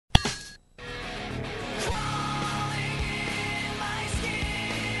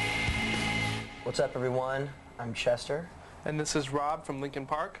What's up, everyone? I'm Chester. And this is Rob from Linkin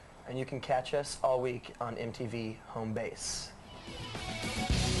Park. And you can catch us all week on MTV Homebase.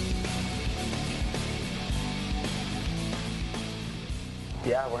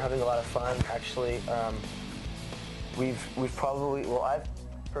 Yeah, we're having a lot of fun, actually. We've probably, well, I've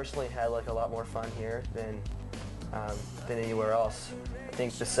personally had like a lot more fun here than anywhere else. I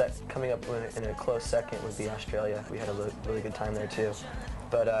think the set coming up in a close second would be Australia. We had a really good time there too.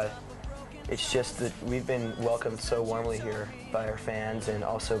 But it's just that we've been welcomed so warmly here by our fans and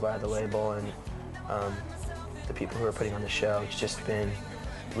also by the label and the people who are putting on the show. It's just been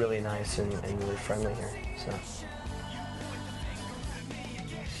really nice and really friendly here. So.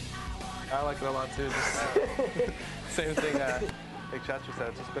 I like it a lot too. Just, same thing like Chester said,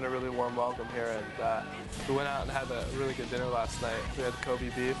 it's just been a really warm welcome here, and we went out and had a really good dinner last night. We had Kobe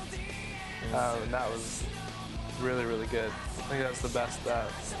beef, and that was really, really good. I think that's the best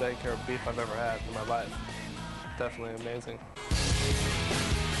steak or beef I've ever had in my life. Definitely amazing.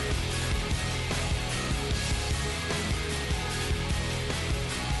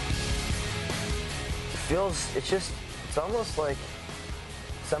 It's almost like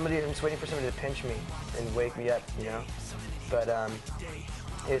I'm just waiting for somebody to pinch me and wake me up, you know? But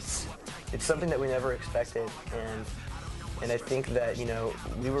it's something that we never expected, and I think that, you know,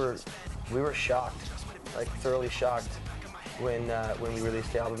 we were shocked, like thoroughly shocked when we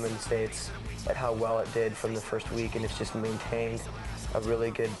released the album in the States at how well it did from the first week, and it's just maintained a really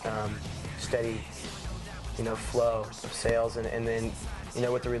good steady, you know, flow of sales, and then, you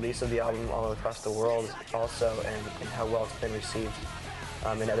know, with the release of the album all across the world also, and how well it's been received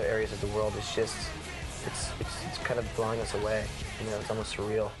in other areas of the world, it's kind of blowing us away. You know, it's almost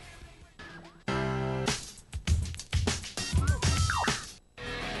surreal.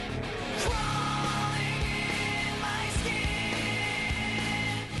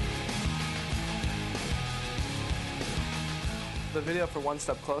 The video for One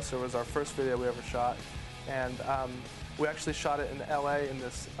Step Closer was our first video we ever shot, and we actually shot it in LA in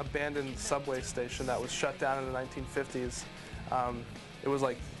this abandoned subway station that was shut down in the 1950s. It was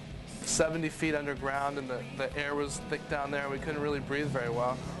like 70 feet underground, and the air was thick down there, and we couldn't really breathe very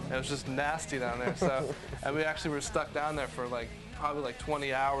well. And it was just nasty down there. So, and we actually were stuck down there for probably like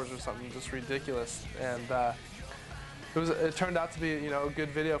 20 hours or something, just ridiculous. And it turned out to be, you know, a good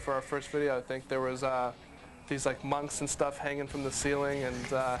video for our first video. I think there was these like monks and stuff hanging from the ceiling,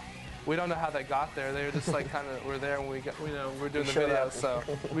 and we don't know how they got there. They were just like kind of were there when we were doing the video. So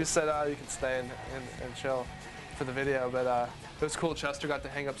we said, oh, you can stay and chill for the video, but it was cool. Chester got to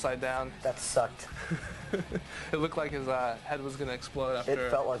hang upside down. That sucked. It looked like his head was going to explode after.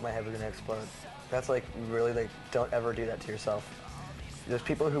 It felt like my head was going to explode. That's like really, like, don't ever do that to yourself. There's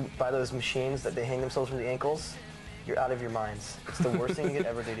people who buy those machines that they hang themselves from the ankles. You're out of your minds. It's the worst thing you could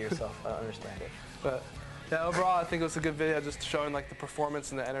ever do to yourself. I don't understand it. But yeah, overall, I think it was a good video, just showing like the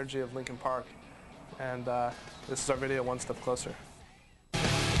performance and the energy of Linkin Park. And this is our video, One Step Closer.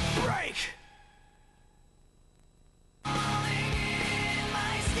 Break!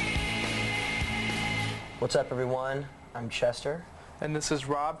 What's up, everyone? I'm Chester. And this is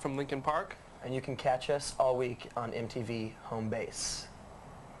Rob from Linkin Park. And you can catch us all week on MTV Homebase.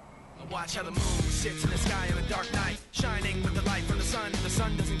 Watch how the moon sits in the sky on a dark night, shining with the light from the sun. The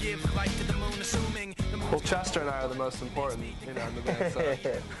sun doesn't give light to the moon, assuming the moon. Well, Chester and I are the most important, you know, in the band. So.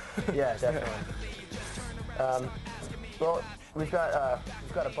 Yeah, definitely. Well, we've got a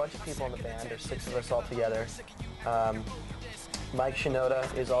bunch of people in the band. There's 6 of us all together. Mike Shinoda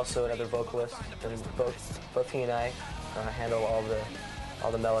is also another vocalist, and both he and I handle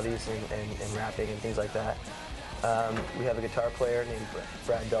all the melodies and rapping and things like that. We have a guitar player named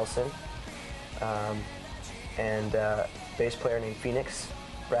Brad Delson, and a bass player named Phoenix.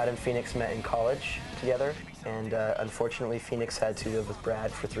 Brad and Phoenix met in college together, and unfortunately Phoenix had to live with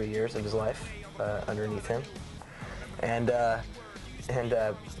Brad for 3 years of his life underneath him. And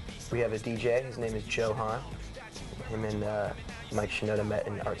we have a DJ. His name is Joe Hahn. Him and Mike Shinoda met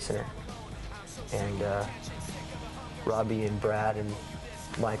in Art Center, and Robbie and Brad and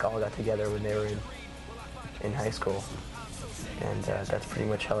Mike all got together when they were in high school, and that's pretty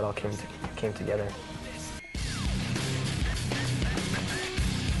much how it all came together.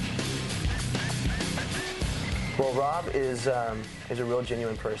 Well, Rob is a real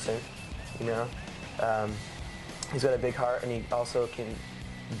genuine person, you know. He's got a big heart, and he also can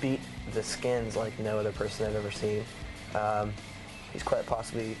beat the skins like no other person I've ever seen. He's quite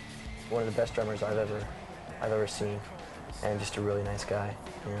possibly one of the best drummers I've ever seen, and just a really nice guy,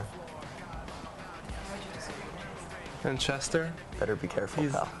 you know. And Chester? Better be careful,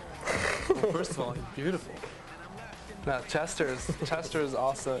 pal. Well, first of all, he's beautiful. No, Chester is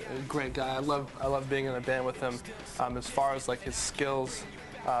also a great guy. I love being in a band with him. As far as like his skills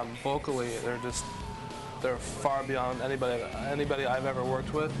vocally, they're far beyond anybody I've ever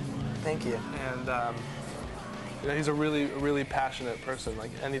worked with. Thank you. And you know, he's a really passionate person.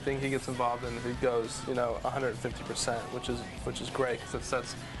 Like anything he gets involved in, he goes 150%, which is great because it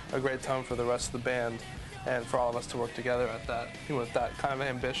sets a great tone for the rest of the band and for all of us to work together at that with that kind of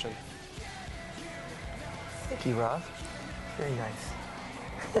ambition. Thank you, Rob. Very nice.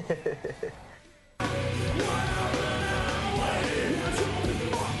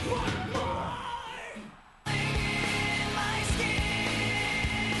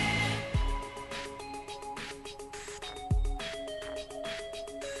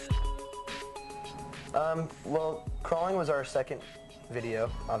 Well, Crawling was our second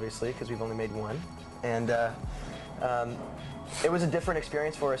video, obviously, because we've only made one. And it was a different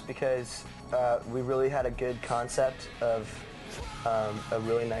experience for us because we really had a good concept of a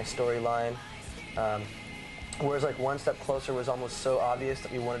really nice storyline. Whereas like One Step Closer was almost so obvious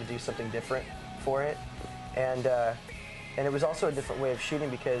that we wanted to do something different for it. And it was also a different way of shooting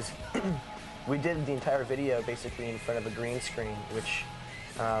because we did the entire video basically in front of a green screen, which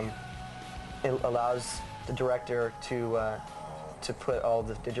it allows the director to put all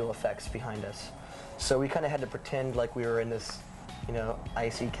the digital effects behind us. So we kind of had to pretend like we were in this,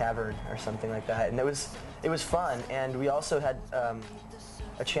 icy cavern or something like that, and it was fun. And we also had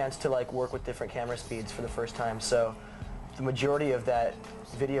a chance to like work with different camera speeds for the first time. So the majority of that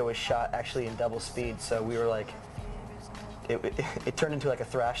video was shot actually in double speed. So we were like, it turned into like a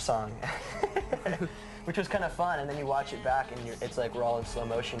thrash song. Which was kind of fun, and then you watch it back and it's like we're all in slow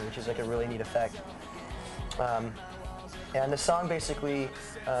motion, which is like a really neat effect. And the song basically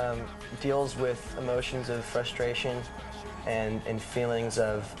deals with emotions of frustration and feelings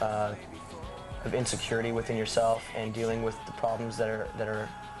of insecurity within yourself and dealing with the problems that are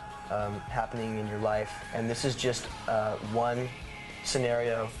happening in your life. And this is just one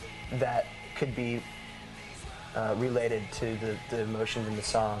scenario that could be related to the emotions in the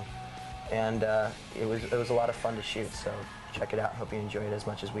song. And it was a lot of fun to shoot, so check it out. Hope you enjoy it as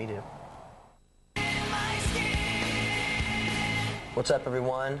much as we do. What's up,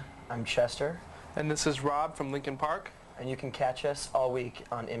 everyone? I'm Chester. And this is Rob from Linkin Park. And you can catch us all week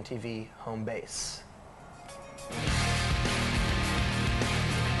on MTV Homebase.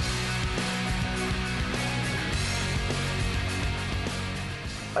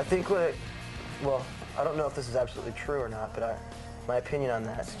 I think well, I don't know if this is absolutely true or not, but my opinion on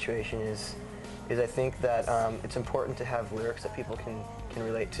that situation is I think that it's important to have lyrics that people can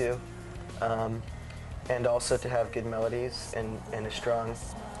relate to, and also to have good melodies and a strong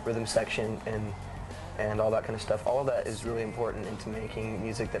rhythm section and all that kind of stuff. All of that is really important into making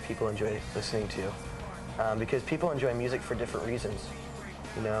music that people enjoy listening to, because people enjoy music for different reasons.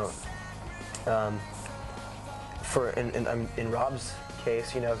 In Rob's case,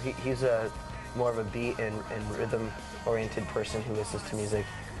 he's more of a beat and rhythm-oriented person who listens to music,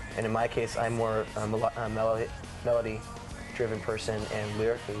 and in my case, I'm more a melody-driven person and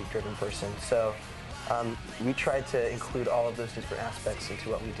lyrically-driven person. So we try to include all of those different aspects into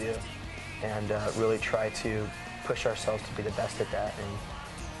what we do, and really try to push ourselves to be the best at that. And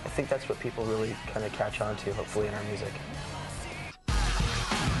I think that's what people really kind of catch on to, hopefully, in our music.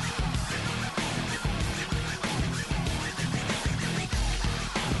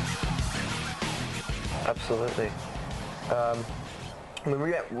 Absolutely.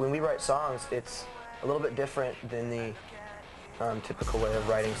 When we write songs, it's a little bit different than the typical way of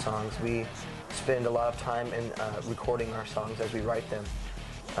writing songs. We spend a lot of time in recording our songs as we write them,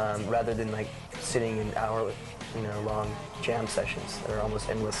 rather than like sitting in long jam sessions that are almost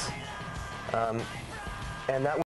endless. And that